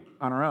can do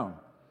on our own.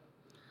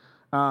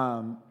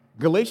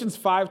 Galatians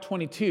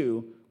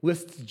 5:22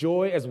 lists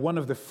joy as one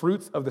of the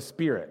fruits of the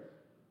Spirit,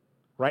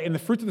 right? And the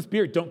fruits of the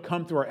Spirit don't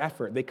come through our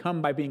effort. They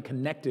come by being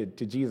connected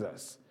to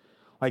Jesus.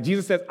 Like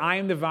Jesus says, I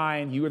am the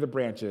vine, you are the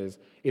branches.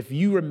 If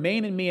you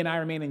remain in me and I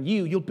remain in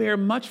you, you'll bear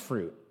much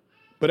fruit.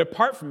 But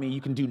apart from me,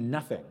 you can do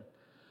nothing.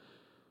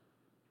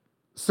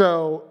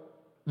 So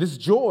this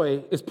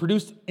joy is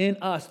produced in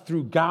us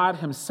through God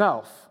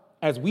himself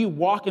as we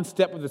walk in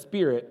step with the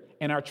Spirit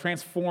and are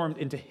transformed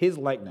into his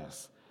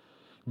likeness.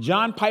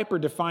 John Piper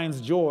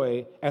defines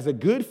joy as a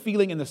good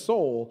feeling in the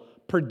soul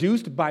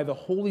produced by the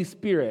Holy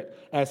Spirit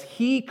as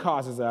he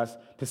causes us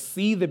to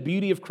see the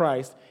beauty of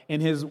Christ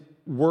in his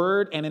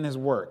word and in his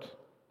work.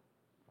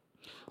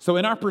 So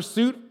in our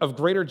pursuit of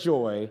greater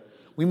joy,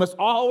 we must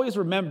always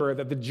remember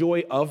that the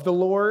joy of the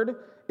Lord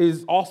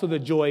is also the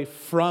joy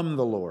from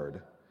the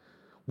Lord.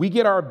 We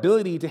get our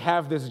ability to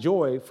have this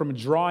joy from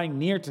drawing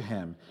near to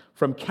him,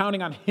 from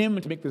counting on him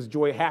to make this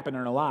joy happen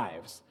in our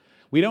lives.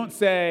 We don't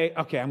say,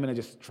 okay, I'm going to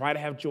just try to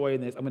have joy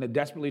in this. I'm going to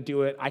desperately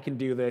do it. I can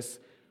do this.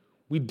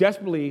 We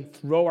desperately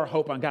throw our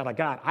hope on God, like,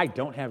 God, I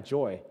don't have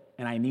joy,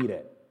 and I need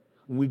it.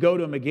 And we go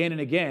to him again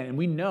and again, and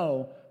we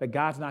know that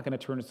God's not going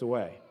to turn us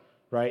away,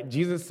 right?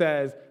 Jesus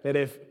says that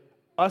if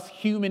us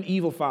human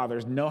evil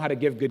fathers know how to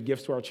give good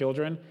gifts to our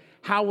children,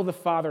 how will the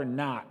Father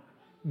not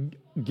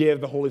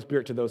give the Holy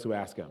Spirit to those who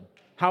ask him?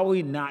 How will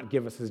he not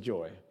give us his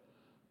joy?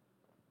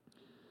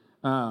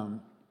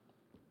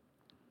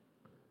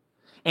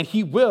 And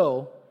he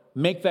will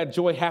make that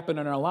joy happen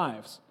in our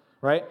lives,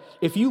 right?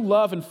 If you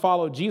love and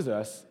follow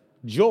Jesus,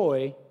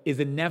 joy is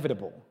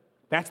inevitable.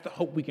 That's the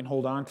hope we can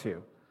hold on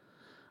to.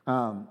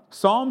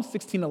 Psalm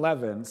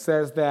 16:11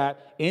 says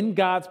that in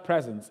God's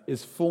presence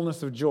is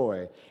fullness of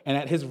joy, and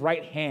at his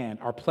right hand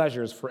are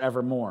pleasures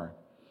forevermore.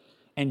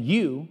 And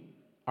you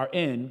are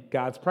in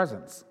God's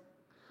presence.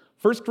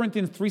 1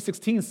 Corinthians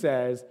 3:16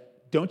 says,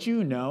 don't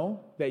you know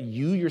that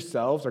you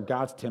yourselves are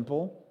God's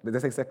temple? Did I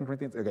say 2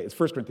 Corinthians? Okay, it's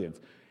 1 Corinthians.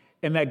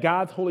 And that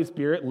God's Holy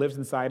Spirit lives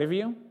inside of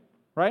you.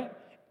 right?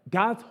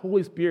 God's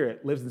Holy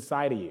Spirit lives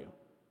inside of you.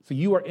 So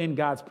you are in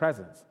God's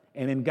presence.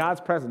 And in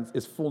God's presence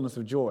is fullness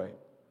of joy.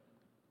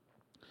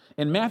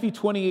 In Matthew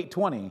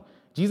 28:20,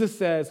 Jesus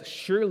says,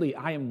 surely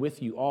I am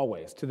with you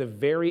always, to the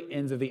very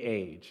ends of the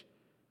age.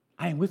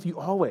 I am with you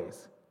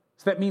always.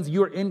 So that means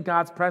you are in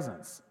God's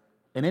presence.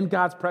 And in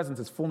God's presence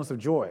is fullness of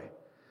joy.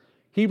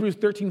 Hebrews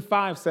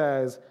 13:5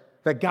 says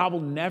that God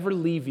will never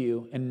leave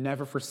you and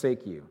never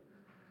forsake you.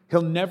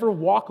 He'll never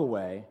walk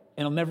away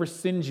and he'll never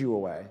send you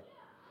away.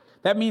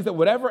 That means that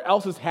whatever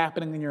else is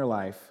happening in your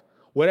life,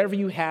 whatever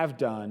you have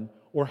done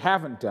or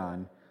haven't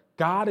done,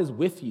 God is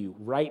with you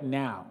right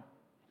now.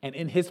 And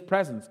in his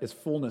presence is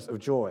fullness of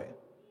joy.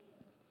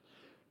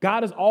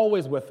 God is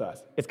always with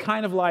us. It's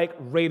kind of like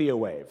radio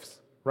waves,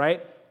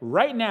 right?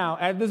 Right now,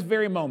 at this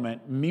very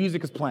moment,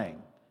 music is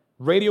playing.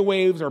 Radio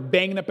waves are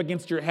banging up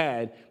against your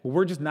head, but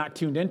we're just not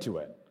tuned into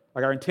it.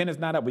 Like our antenna's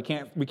not up. We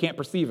can't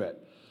perceive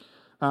it.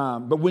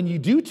 But when you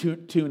do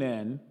tune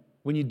in,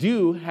 when you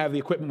do have the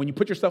equipment, when you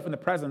put yourself in the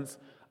presence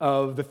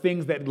of the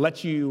things that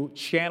let you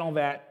channel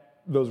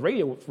those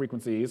radio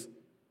frequencies,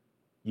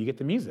 you get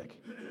the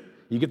music.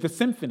 You get the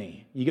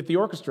symphony. You get the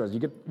orchestras. You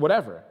get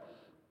whatever.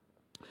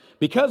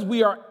 Because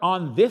we are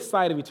on this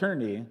side of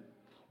eternity,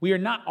 we are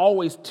not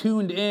always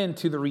tuned in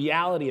to the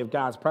reality of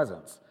God's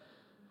presence.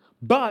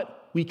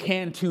 But we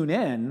can tune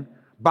in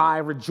by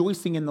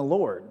rejoicing in the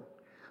Lord,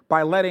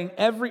 by letting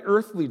every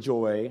earthly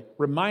joy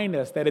remind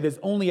us that it is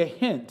only a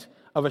hint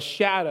of a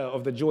shadow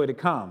of the joy to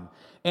come,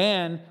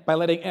 and by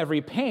letting every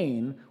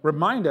pain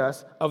remind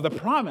us of the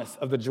promise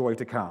of the joy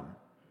to come.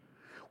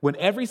 When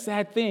every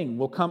sad thing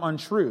will come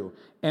untrue,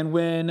 and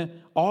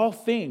when all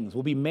things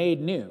will be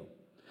made new,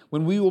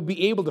 when we will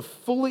be able to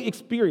fully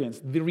experience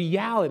the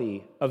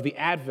reality of the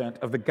advent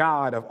of the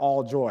God of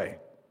all joy.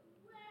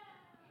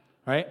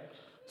 Right?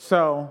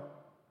 So,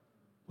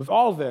 with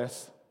all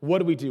this, what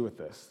do we do with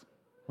this?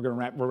 We're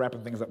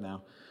wrapping things up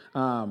now.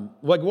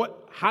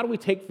 How do we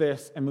take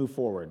this and move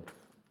forward?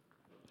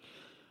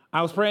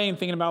 I was praying,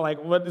 thinking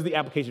about what is the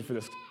application for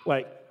this?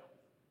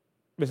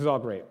 This is all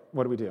great.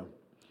 What do we do?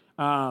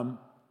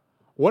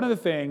 One of the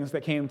things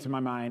that came to my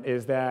mind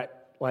is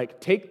that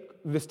take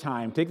this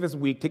time, take this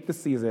week, take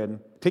this season,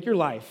 take your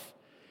life,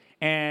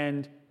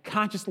 and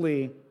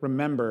consciously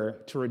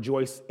remember to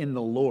rejoice in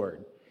the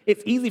Lord.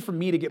 It's easy for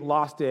me to get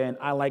lost in,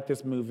 I like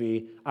this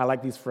movie, I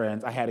like these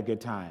friends, I had a good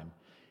time.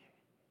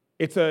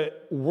 It's a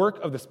work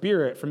of the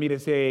Spirit for me to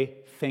say,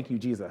 thank you,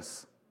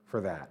 Jesus,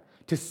 for that.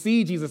 To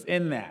see Jesus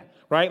in that,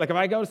 right? If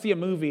I go to see a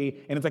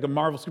movie and it's like a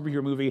Marvel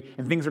superhero movie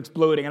and things are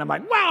exploding and I'm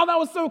like, wow, that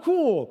was so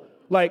cool.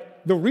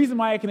 The reason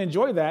why I can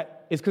enjoy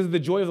that is because of the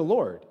joy of the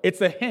Lord.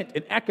 It's a hint,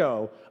 an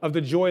echo of the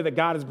joy that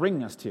God is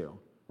bringing us to,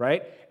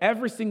 right?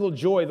 Every single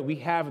joy that we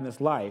have in this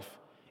life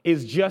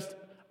is just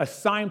a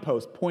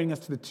signpost pointing us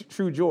to the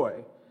true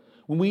joy.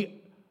 When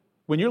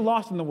you're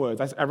lost in the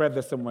woods, I read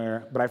this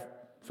somewhere, but I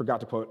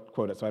forgot to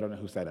quote it, so I don't know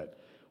who said it.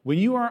 When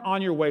you are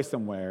on your way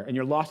somewhere and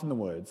you're lost in the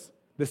woods,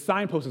 the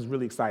signpost is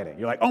really exciting.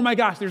 You're like, oh my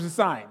gosh, there's a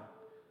sign.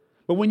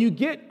 But when you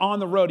get on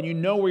the road and you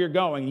know where you're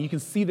going and you can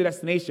see the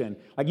destination,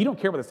 you don't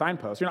care about the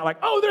signpost. You're not like,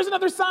 oh, there's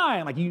another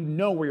sign. You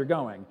know where you're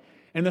going.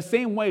 In the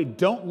same way,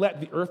 don't let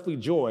the earthly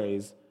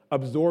joys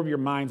absorb your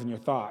minds and your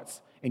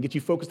thoughts and get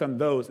you focused on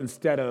those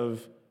instead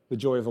of the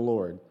joy of the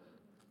Lord.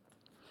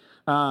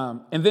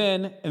 And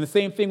the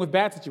same thing with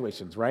bad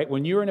situations, right?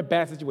 When you're in a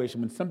bad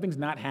situation, when something's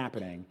not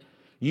happening,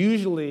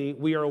 usually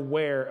we are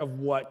aware of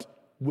what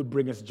would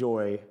bring us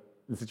joy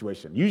in the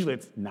situation. Usually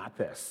it's not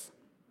this,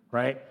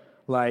 right?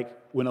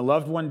 When a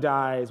loved one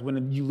dies,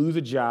 when you lose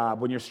a job,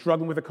 when you're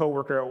struggling with a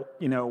coworker,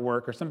 at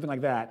work or something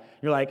like that,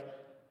 you're like,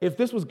 if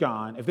this was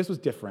gone, if this was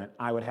different,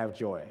 I would have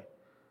joy.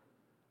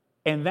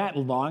 And that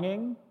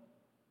longing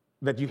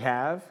that you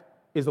have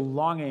is a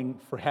longing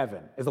for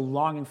heaven, is a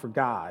longing for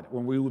God,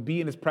 when we will be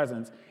in his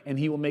presence and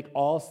he will make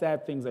all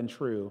sad things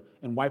untrue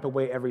and wipe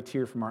away every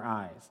tear from our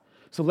eyes.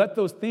 So let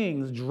those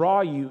things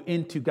draw you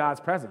into God's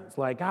presence.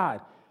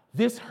 God,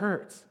 this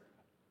hurts,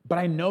 but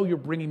I know you're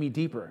bringing me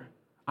deeper.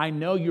 I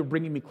know you're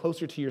bringing me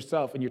closer to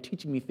yourself and you're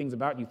teaching me things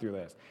about you through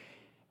this.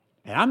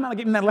 And I'm not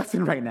getting that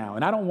lesson right now,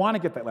 and I don't want to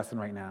get that lesson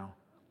right now,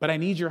 but I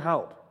need your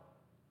help.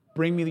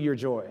 Bring me your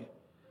joy.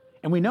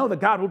 And we know that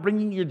God will bring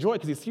you your joy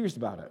because he's serious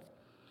about it.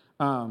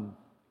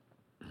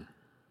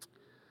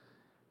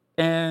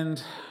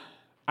 And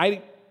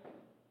I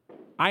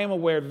am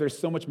aware that there's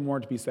so much more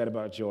to be said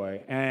about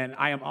joy. And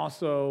I am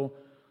also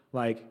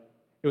it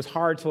was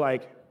hard to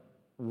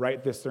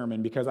write this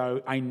sermon because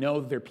I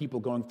know that there are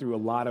people going through a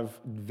lot of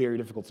very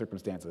difficult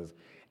circumstances.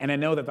 And I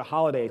know that the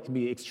holidays can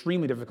be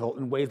extremely difficult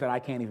in ways that I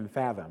can't even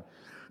fathom.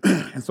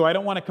 And so I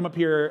don't want to come up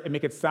here and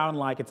make it sound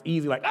like it's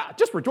easy,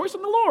 just rejoice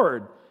in the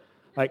Lord.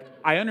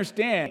 I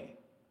understand,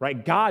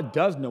 right? God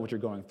does know what you're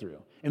going through.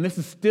 And this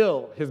is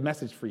still his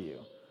message for you.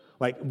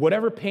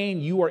 Whatever pain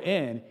you are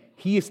in,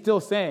 he is still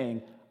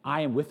saying,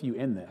 I am with you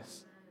in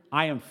this.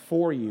 I am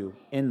for you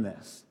in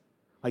this.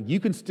 You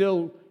can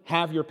still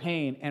have your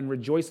pain and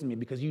rejoice in me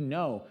because you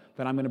know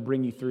that I'm going to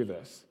bring you through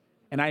this.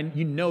 And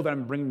you know that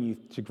I'm bringing you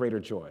to greater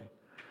joy.